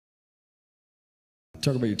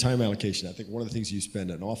talk about your time allocation. I think one of the things you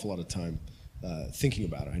spend an awful lot of time thinking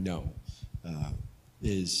about, I know,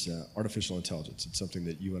 is artificial intelligence. It's something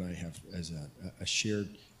that you and I have as a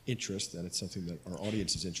shared interest, and it's something that our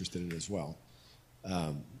audience is interested in as well.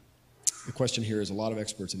 The question here is, a lot of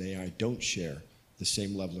experts in AI don't share the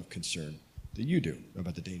same level of concern that you do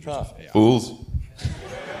about the dangers of AI. Fools.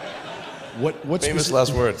 What Famous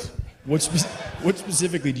last words. What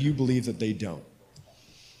specifically do you believe that they don't?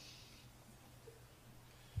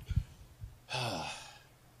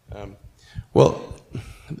 Well,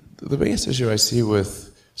 the biggest issue I see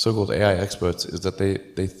with so-called AI experts is that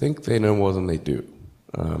they think they know more than they do.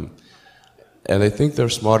 And they think they're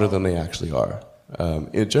smarter than they actually are.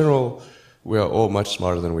 In general, we are all much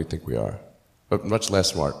smarter than we think we are, but much less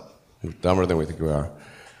smart, dumber than we think we are,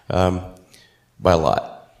 by a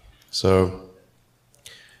lot. So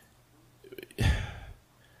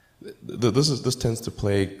this tends to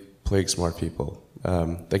plague smart people.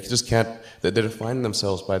 They just can't. They define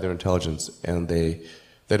themselves by their intelligence, and they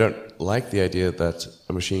don't like the idea that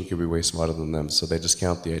a machine could be way smarter than them. So they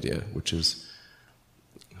discount the idea, which is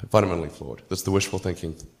fundamentally flawed. That's the wishful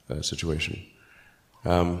thinking situation.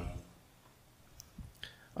 I'm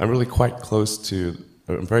really quite close to.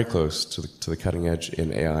 I'm very close to the cutting edge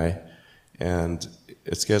in AI, and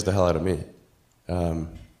it scares the hell out of me.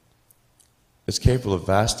 It's capable of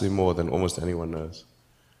vastly more than almost anyone knows.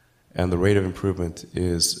 And the rate of improvement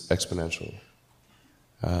is exponential.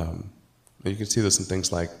 You can see this in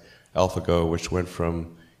things like AlphaGo, which went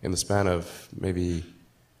from, in the span of maybe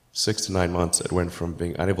 6 to 9 months, it went from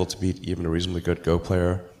being unable to beat even a reasonably good Go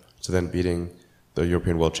player to then beating the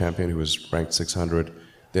European world champion, who was ranked 600,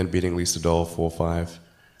 then beating Lisa Doll 4-5,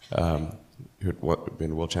 who had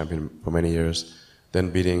been world champion for many years, then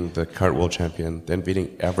beating the current world champion, then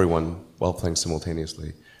beating everyone while playing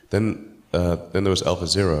simultaneously. Then there was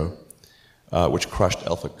AlphaZero, which crushed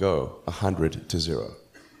AlphaGo 100-0.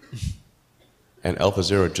 And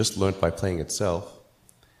AlphaZero just learned by playing itself,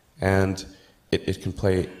 and it can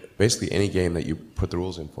play basically any game that you put the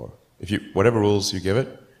rules in for. Whatever rules you give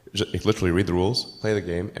it, it literally read the rules, play the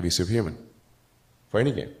game, and be superhuman for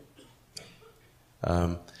any game.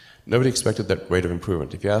 Nobody expected that rate of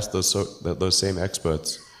improvement. If you ask those same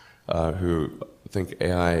experts who think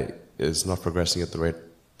AI is not progressing at the rate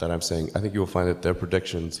that I'm saying, I think you will find that their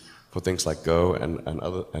predictions for things like Go and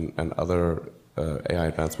other AI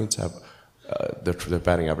advancements have their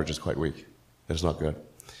batting average is quite weak. It's not good.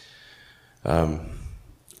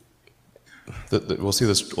 We'll see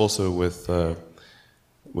this also with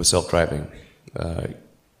self-driving.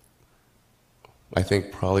 I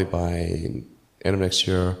think probably by end of next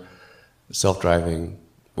year, self-driving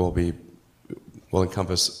will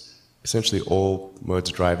encompass essentially all modes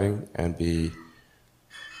of driving and be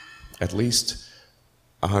at least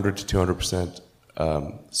 100 to 200%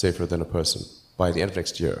 safer than a person by the end of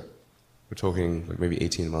next year. We're talking like maybe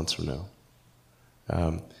 18 months from now.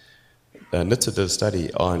 NHTSA did a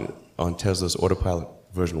study on Tesla's Autopilot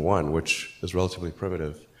version 1, which is relatively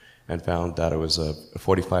primitive, and found that it was a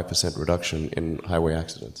 45% reduction in highway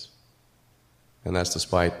accidents. And that's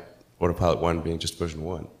despite Autopilot 1 being just version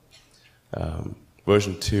 1.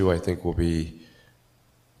 Version 2, I think, will be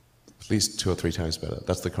at least 2 or 3 times better.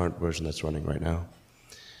 That's the current version that's running right now.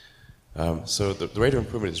 So the rate of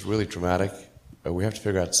improvement is really dramatic. We have to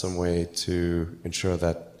figure out some way to ensure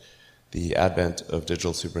that the advent of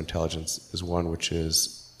digital superintelligence is one which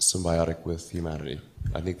is symbiotic with humanity.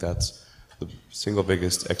 I think that's the single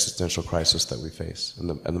biggest existential crisis that we face, and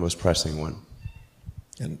the most pressing one.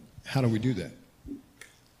 And how do we do that?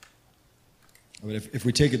 I mean, if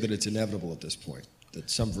we take it that it's inevitable at this point, that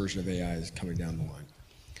some version of AI is coming down the line,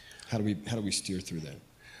 how do we steer through that?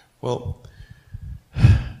 Well,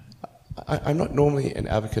 I'm not normally an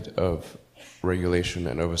advocate of regulation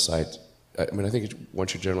and oversight. I mean, I think one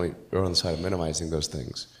should generally err on the side of minimizing those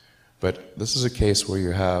things. But this is a case where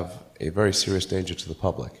you have a very serious danger to the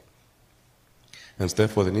public. And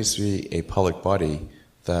therefore, there needs to be a public body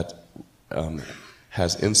that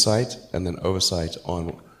has insight and then oversight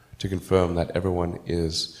to confirm that everyone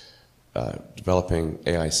is developing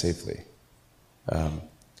AI safely.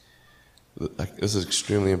 This is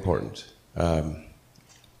extremely important.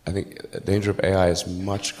 I think the danger of AI is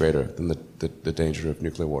much greater than the danger of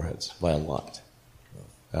nuclear warheads, by a lot.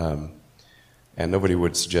 And nobody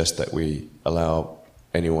would suggest that we allow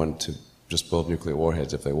anyone to just build nuclear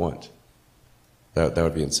warheads if they want. That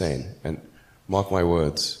would be insane. And mark my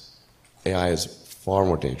words, AI is far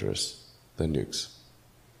more dangerous than nukes.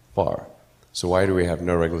 Far. So why do we have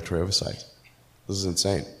no regulatory oversight? This is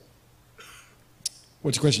insane. Well,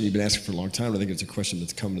 it's a question you've been asking for a long time. I think it's a question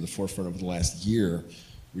that's come to the forefront over the last year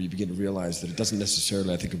where you begin to realize that it doesn't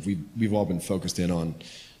necessarily, I think if we've all been focused in on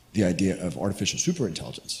the idea of artificial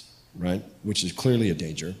superintelligence, right? Which is clearly a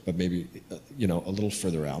danger, but maybe, a little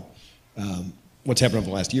further out. What's happened over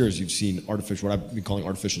the last year is you've seen what I've been calling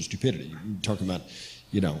artificial stupidity. You're talking about,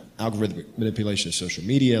 algorithmic manipulation of social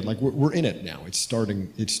media. Like we're in it now. It's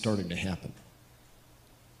starting to happen.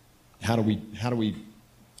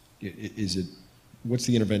 What's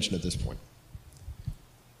the intervention at this point?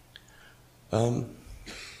 I'm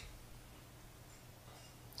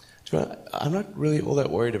not really all that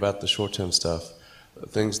worried about the short-term stuff.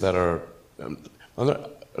 Things that are,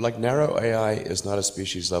 like narrow AI is not a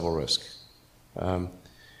species-level risk.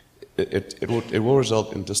 It will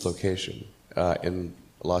result in dislocation, in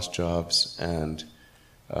lost jobs, and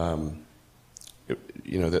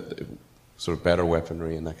sort of better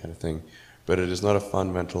weaponry and that kind of thing. But it is not a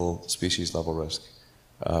fundamental species-level risk,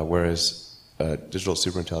 whereas digital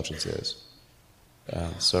superintelligence is.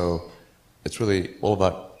 So it's really all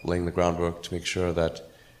about laying the groundwork to make sure that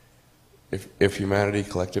if humanity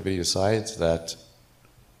collectively decides that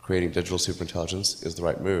creating digital superintelligence is the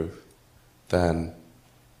right move, then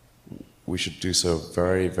we should do so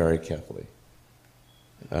very, very carefully.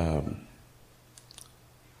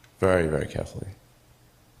 Very, very carefully.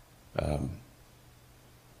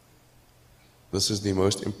 This is the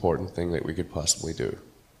most important thing that we could possibly do.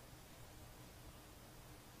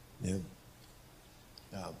 Yeah.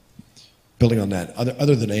 Building on that,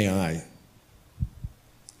 other than AI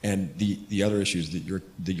and the other issues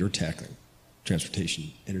that you're tackling,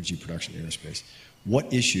 transportation, energy production, aerospace,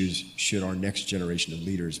 what issues should our next generation of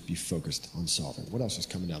leaders be focused on solving? What else is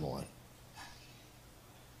coming down the line?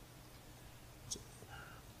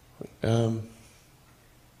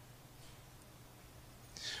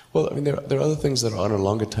 Well, I mean, there are other things that are on a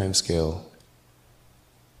longer time scale.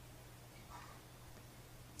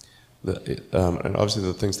 And obviously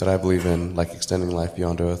the things that I believe in, like extending life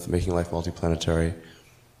beyond Earth, making life multiplanetary.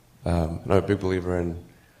 I'm a big believer in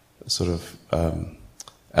sort of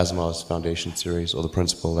Asimov's foundation series, or the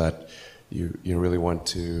principle that you really want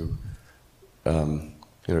to, I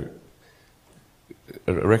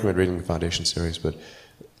recommend reading the foundation series, but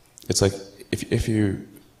it's like if you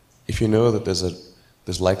know that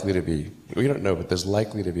there's likely to be, we don't know, but there's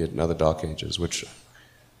likely to be another Dark Ages, which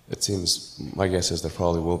it seems, my guess is there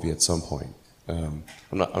probably will be at some point. I'm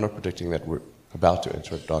not predicting that we're about to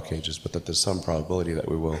enter Dark Ages, but that there's some probability that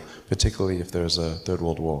we will, particularly if there's a Third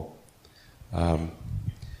World War.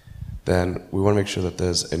 Then we want to make sure that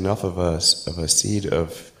there's enough of a seed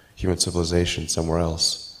of human civilization somewhere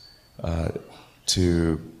else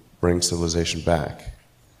to bring civilization back,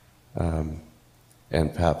 and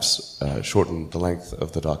perhaps shorten the length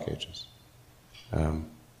of the Dark Ages. I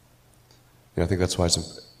think that's why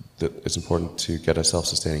it's important to get a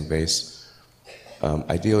self-sustaining base,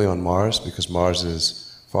 ideally on Mars, because Mars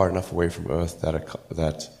is far enough away from Earth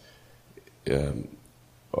that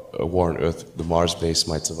a war on Earth, the Mars base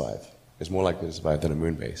might survive. It's more likely to survive than a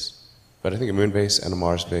moon base. But I think a moon base and a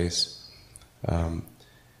Mars base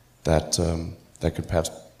that could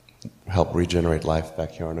perhaps help regenerate life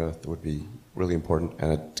back here on Earth would be really important,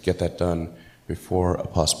 and to get that done before a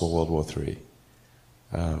possible World War III.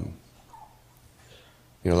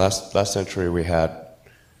 Last century we had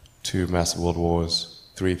 2 massive world wars,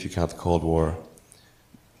 3 if you count the Cold War.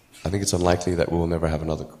 I think it's unlikely that we will never have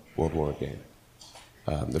another world war again.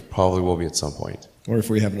 There probably will be at some point. Or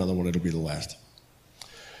if we have another one, it'll be the last.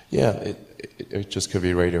 Yeah, it just could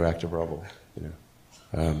be radioactive rubble.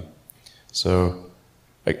 So,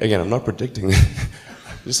 again, I'm not predicting. It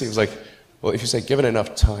just seems like, well, if you say given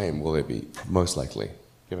enough time, will it be? Most likely,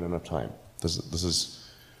 given enough time. This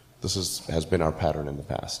has been our pattern in the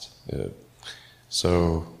past. I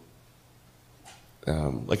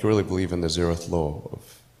really believe in the zeroth law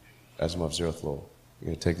of Asimov's zeroth law. You're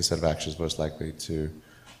going to take the set of actions most likely to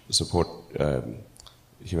support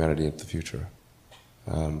humanity into the future.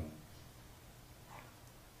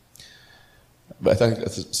 But I think that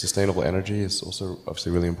sustainable energy is also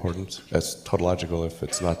obviously really important. It's tautological. If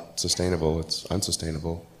it's not sustainable, it's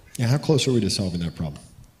unsustainable. Yeah, how close are we to solving that problem?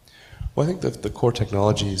 Well, I think that the core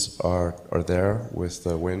technologies are there with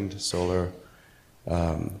wind, solar,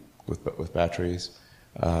 with batteries.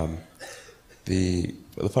 The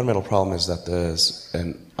fundamental problem is that there's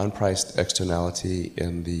an unpriced externality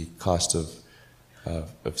in the cost of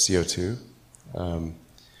CO2.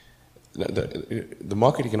 The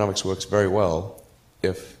market economics works very well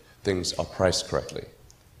if things are priced correctly,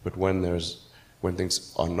 but when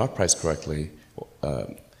things are not priced correctly,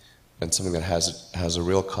 and something that has a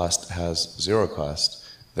real cost has zero cost,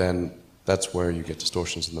 then that's where you get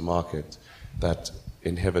distortions in the market that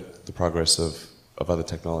inhibit the progress of of other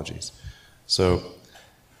technologies. So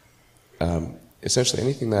essentially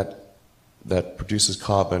anything that produces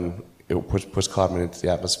carbon, it puts carbon into the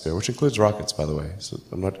atmosphere, which includes rockets, by the way. So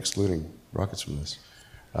I'm not excluding rockets from this.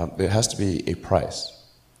 There has to be a price.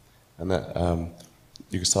 And that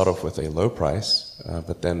you can start off with a low price,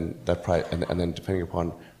 but then that price, and then depending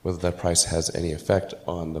upon whether that price has any effect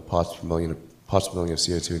on the parts per million of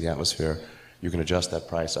CO2 in the atmosphere, you can adjust that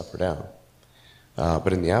price up or down.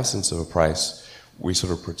 But in the absence of a price, we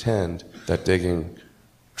sort of pretend that digging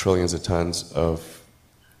trillions of tons of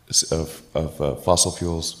fossil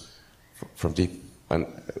fuels from deep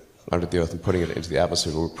under the earth and putting it into the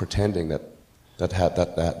atmosphere, we're pretending that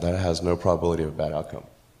has no probability of a bad outcome.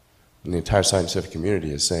 And the entire scientific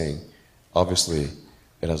community is saying, obviously,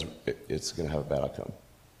 it's going to have a bad outcome.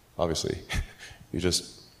 Obviously,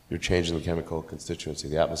 you're changing the chemical constituency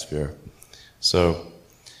of the atmosphere. So,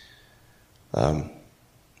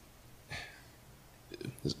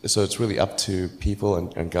 so it's really up to people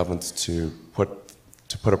and governments to put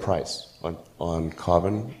a price on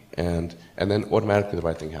carbon, and then automatically the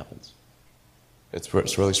right thing happens. It's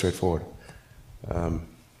really straightforward.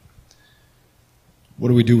 What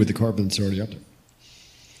do we do with the carbon that's already up there?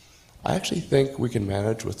 I actually think we can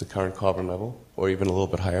manage with the current carbon level, or even a little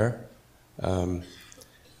bit higher.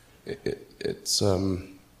 It's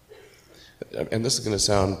and this is going to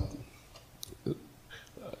sound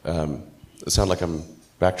like I'm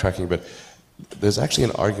backtracking, but there's actually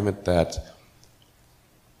an argument that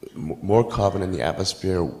more carbon in the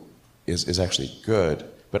atmosphere is actually good,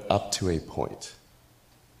 but up to a point.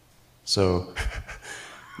 So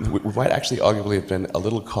we might actually arguably have been a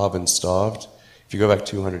little carbon starved. If you go back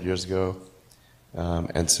 200 years ago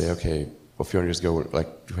and say, okay, well, a few hundred years ago,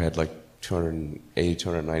 we had like 280,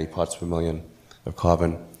 290 parts per million of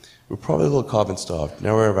carbon. We're probably a little carbon starved.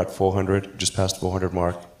 Now we're about 400, just past the 400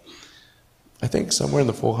 mark. I think somewhere in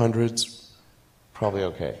the 400s, probably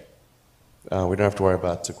okay. We don't have to worry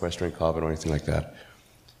about sequestering carbon or anything like that.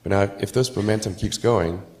 But now, if this momentum keeps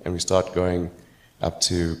going, and we start going up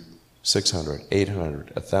to 600,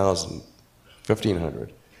 800, 1,000,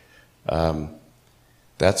 1,500,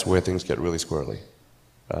 that's where things get really squirrely.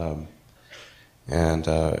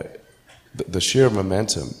 The sheer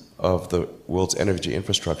momentum of the world's energy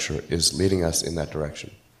infrastructure is leading us in that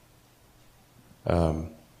direction. So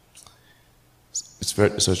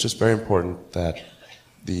it's just very important that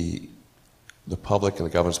the public and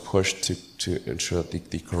the governments push to ensure that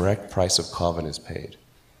the correct price of carbon is paid.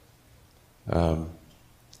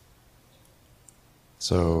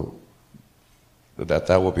 So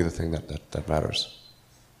that will be the thing that matters.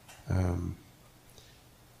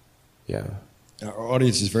 Yeah. Our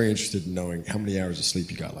audience is very interested in knowing how many hours of sleep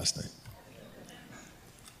you got last night.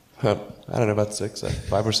 I don't know, about 6,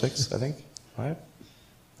 5 or 6, I think. 5? I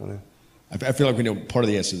don't know. I feel like we know part of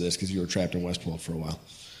the answer to this because you were trapped in Westworld for a while.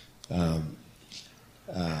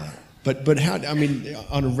 But how? I mean,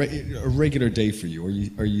 on a regular day for you,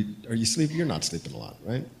 are you sleeping? You're not sleeping a lot,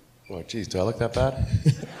 right? Oh, geez, do I look that bad?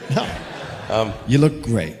 No. You look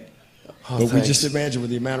great. Oh, but thanks. we just imagine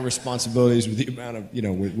with the amount of responsibilities, with the amount of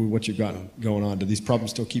with what you've got going on, do these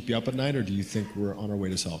problems still keep you up at night, or do you think we're on our way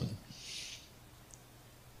to solving them?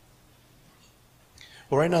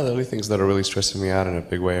 Well, right now the only things that are really stressing me out in a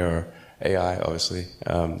big way are AI, obviously.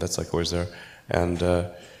 That's like always there, and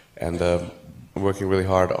I'm working really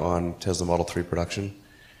hard on Tesla Model 3 production,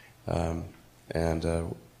 we're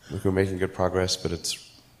making good progress, but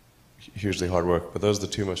it's hugely hard work. But those are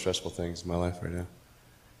the two most stressful things in my life right now.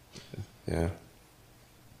 Yeah.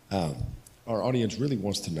 Our audience really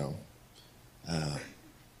wants to know,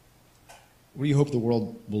 what do you hope the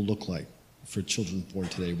world will look like for children born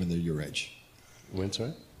today when they're your age? When,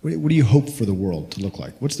 sorry? What do you hope for the world to look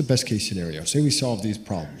like? What's the best case scenario? Say we solve these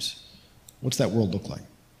problems. What's that world look like?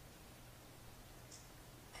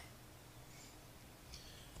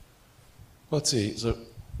 Let's see. So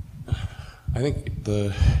I think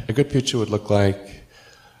a good picture would look like,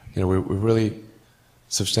 we really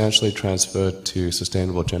substantially transferred to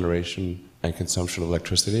sustainable generation and consumption of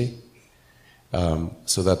electricity,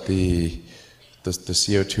 so that the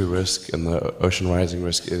CO2 risk and the ocean rising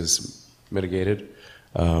risk is mitigated.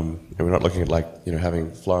 And we're not looking at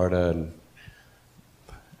having Florida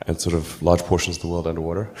and sort of large portions of the world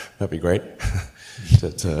underwater. That'd be great.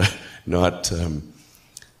 Not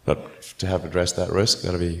to have addressed that risk.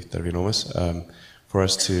 That'd be enormous. For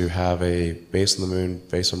us to have a base on the moon,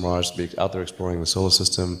 base on Mars, be out there exploring the solar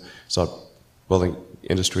system, start building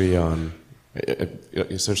industry on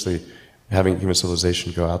essentially having human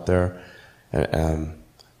civilization go out there, and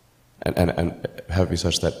have it be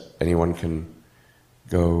such that anyone can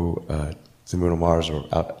go the moon or Mars or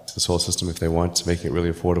out to the solar system if they want, to making it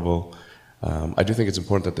really affordable. I do think it's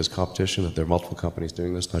important that there's competition, that there are multiple companies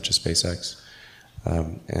doing this, not just SpaceX.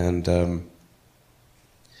 And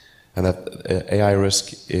that AI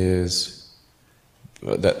risk is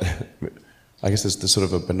that I guess there's sort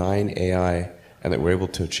of a benign AI, and that we're able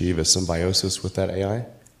to achieve a symbiosis with that AI.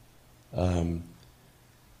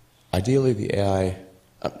 Ideally, the AI,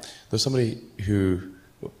 there's somebody who,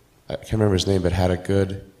 I can't remember his name, but had a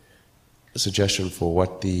good suggestion for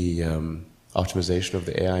what the optimization of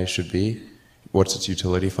the AI should be, what's its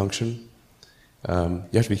utility function. You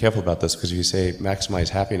have to be careful about this, because if you say maximize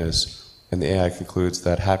happiness, and the AI concludes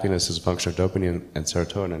that happiness is a function of dopamine and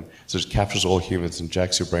serotonin, so it captures all humans and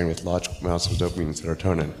jacks your brain with large amounts of dopamine and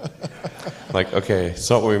serotonin. Like, okay, it's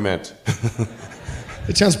not what we meant.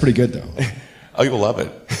 It sounds pretty good, though. Oh, you'll love it.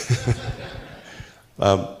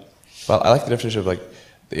 Well, I like the definition of, like,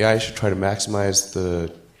 the AI should try to maximize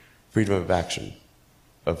the freedom of action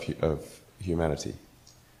of humanity.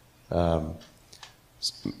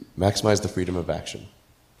 Maximize the freedom of action.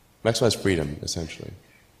 Maximize freedom, essentially.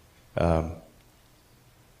 I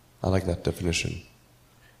like that definition.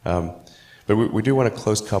 But we do want a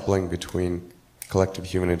close coupling between collective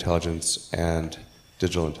human intelligence and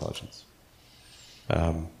digital intelligence.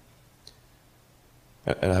 And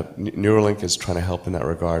Neuralink is trying to help in that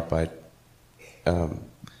regard by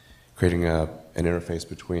creating an interface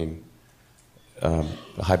between, a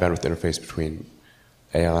high bandwidth interface between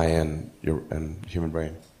AI and human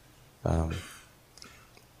brain.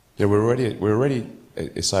 We're already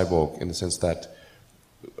a cyborg in the sense that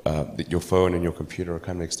your phone and your computer are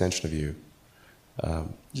kind of an extension of you.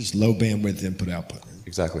 Just low bandwidth input output.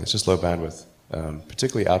 Exactly, it's just low bandwidth,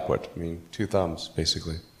 particularly output. I mean, 2 thumbs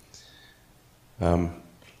basically. So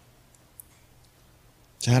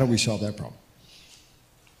how do we solve that problem?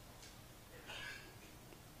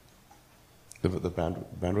 The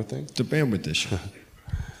bandwidth thing? The bandwidth issue.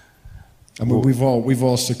 I mean, we've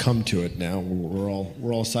all succumbed to it now. We're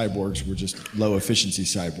all cyborgs. We're just low efficiency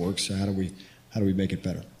cyborgs. So how do we make it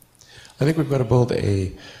better? I think we've got to build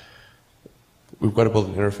an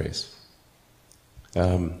interface.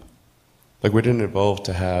 Like, we didn't evolve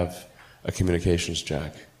to have a communications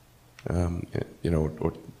jack, or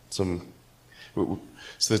some.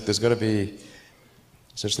 So there's got to be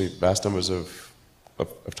essentially vast numbers of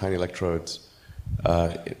tiny electrodes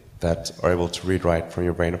that are able to read write from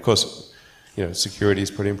your brain. Of course, security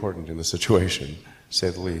is pretty important in this situation, to say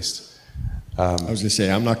the least. I was going to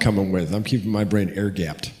say, I'm not coming with. I'm keeping my brain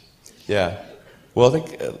air-gapped. Yeah. Well, I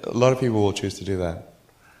think a lot of people will choose to do that.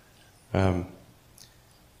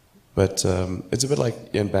 But it's a bit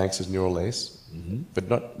like Ian Banks' neural lace. Mm-hmm. But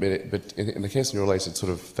in the case of neural lace, it's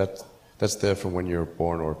sort of that's there from when you're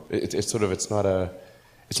born, or it's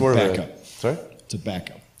more a backup. Sorry? It's a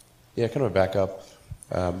backup. Yeah, kind of a backup.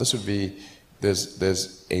 This would be,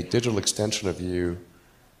 there's a digital extension of you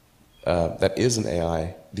that is an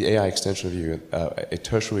AI, the AI extension of you, a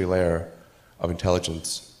tertiary layer of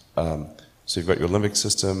intelligence. So you've got your limbic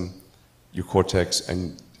system, your cortex,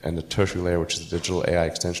 and a tertiary layer, which is the digital AI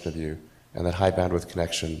extension of you. And that high bandwidth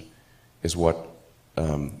connection is what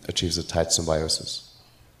achieves a tight symbiosis.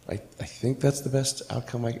 I think that's the best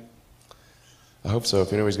outcome. I hope so.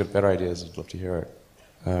 If anybody's got better ideas, I'd love to hear it.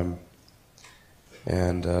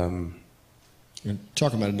 And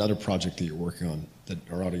talk about another project that you're working on that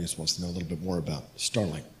our audience wants to know a little bit more about,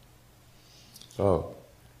 Starlink. Oh.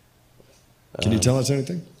 Can you tell us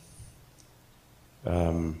anything?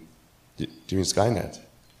 Do you mean Skynet?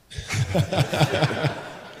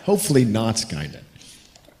 Hopefully not Skynet.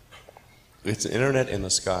 It's internet in the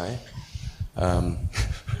sky.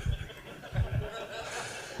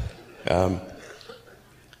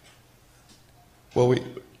 Well, we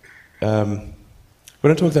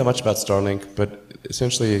don't talk that much about Starlink, but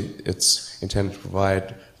essentially it's intended to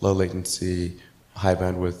provide low latency, high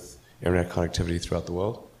bandwidth internet connectivity throughout the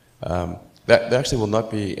world. There actually will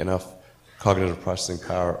not be enough cognitive processing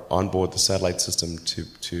power on board the satellite system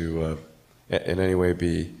to in any way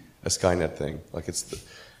be a Skynet thing. Like,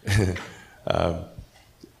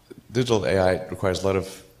 digital AI requires a lot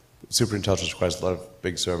of, superintelligence requires a lot of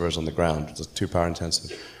big servers on the ground. It's too power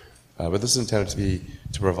intensive. But this is intended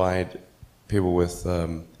to provide people with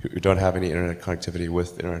who don't have any internet connectivity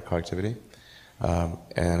with internet connectivity,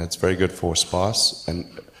 and it's very good for sparse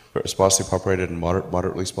and sparsely populated and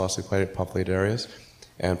moderately sparsely populated areas,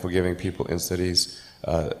 and for giving people in cities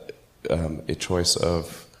a choice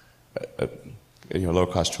of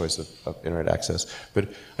low-cost choice of internet access. But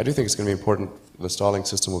I do think it's going to be important. The Starlink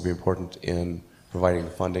system will be important in providing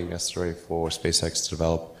the funding necessary for SpaceX to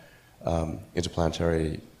develop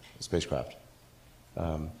interplanetary spacecraft.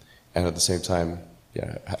 and at the same time,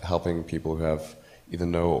 yeah, helping people who have either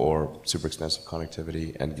no or super extensive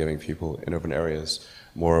connectivity and giving people in urban areas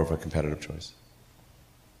more of a competitive choice.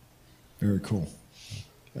 Very cool.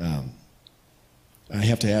 I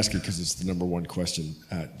have to ask it because it's the number one question.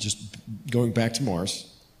 Just going back to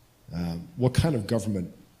Mars, what kind of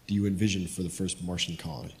government do you envision for the first Martian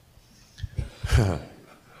colony?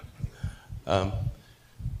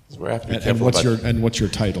 So we have to be And careful what's your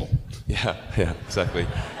title? Yeah, exactly.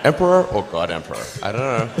 Emperor or God Emperor? I don't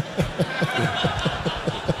know.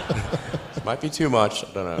 Might be too much.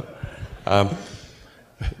 I don't know.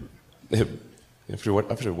 If you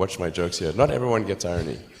watch my jokes here, not everyone gets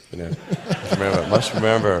irony. You know, must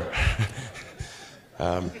remember.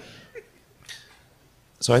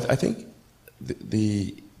 So I think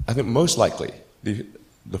I think most likely the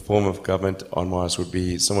form of government on Mars would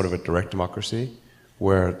be somewhat of a direct democracy,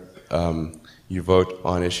 where you vote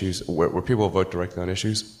on issues, where people vote directly on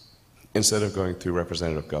issues, instead of going through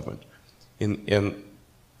representative government. When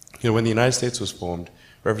the United States was formed,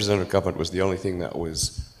 representative government was the only thing that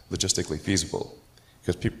was logistically feasible,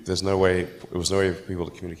 because it was no way for people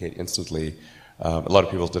to communicate instantly. A lot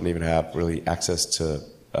of people didn't even have really access to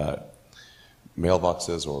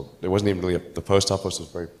mailboxes, or there wasn't even really the post office was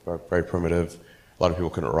very, very primitive. A lot of people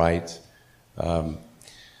couldn't write.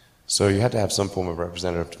 So you had to have some form of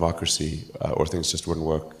representative democracy, or things just wouldn't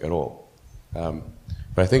work at all. But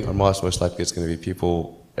I think on Mars, most likely it's going to be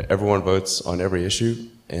everyone votes on every issue,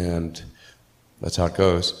 and that's how it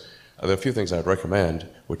goes. There are a few things I'd recommend,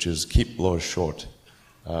 which is keep laws short.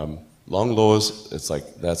 Long laws, it's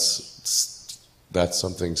like that's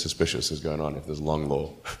something suspicious is going on if there's a long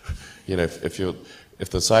law. If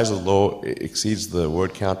the size of the law exceeds the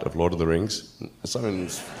word count of Lord of the Rings,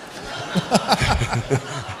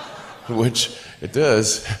 which it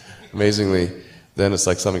does, amazingly, then it's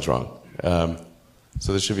like something's wrong.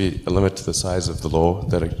 So there should be a limit to the size of the law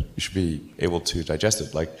that you should be able to digest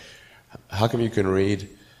it. Like, how come you can read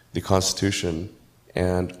the Constitution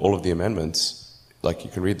and all of the amendments, like you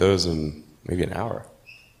can read those in maybe an hour?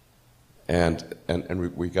 And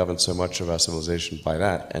we govern so much of our civilization by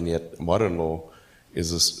that, and yet modern law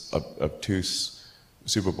is this obtuse,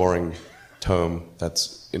 super boring tome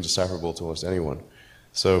that's indecipherable to almost anyone.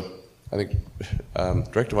 So I think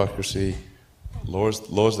direct democracy,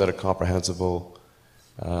 laws that are comprehensible.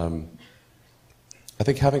 I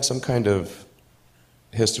think having some kind of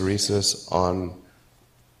hysteresis on,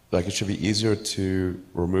 like, it should be easier to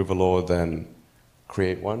remove a law than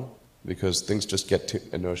create one, because things just get to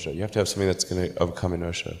inertia. You have to have something that's going to overcome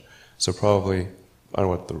inertia. So probably, I don't know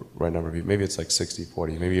what the right number would be, maybe it's like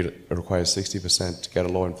 60-40. Maybe it requires 60% to get a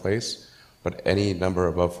law in place, but any number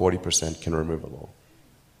above 40% can remove a law.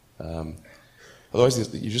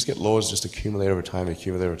 Otherwise, you just get laws just accumulate over time,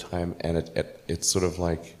 and it's sort of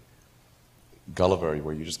like Gulliver,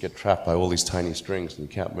 where you just get trapped by all these tiny strings and you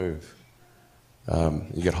can't move.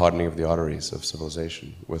 You get hardening of the arteries of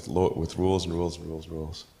civilization with rules and rules and rules and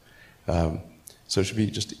rules. So it should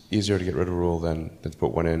be just easier to get rid of a rule than to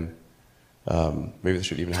put one in. Maybe they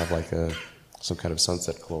should even have like some kind of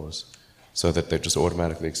sunset clause, so that they just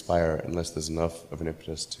automatically expire unless there's enough of an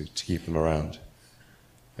impetus to keep them around.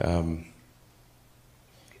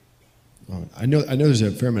 I know there's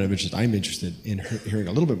a fair amount of interest. I'm interested in hearing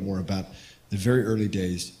a little bit more about the very early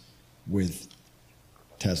days with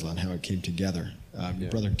Tesla and how it came together. Your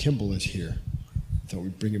brother Kimball is here. I thought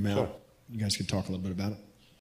we'd bring him out. Sure. You guys could talk a little bit about it.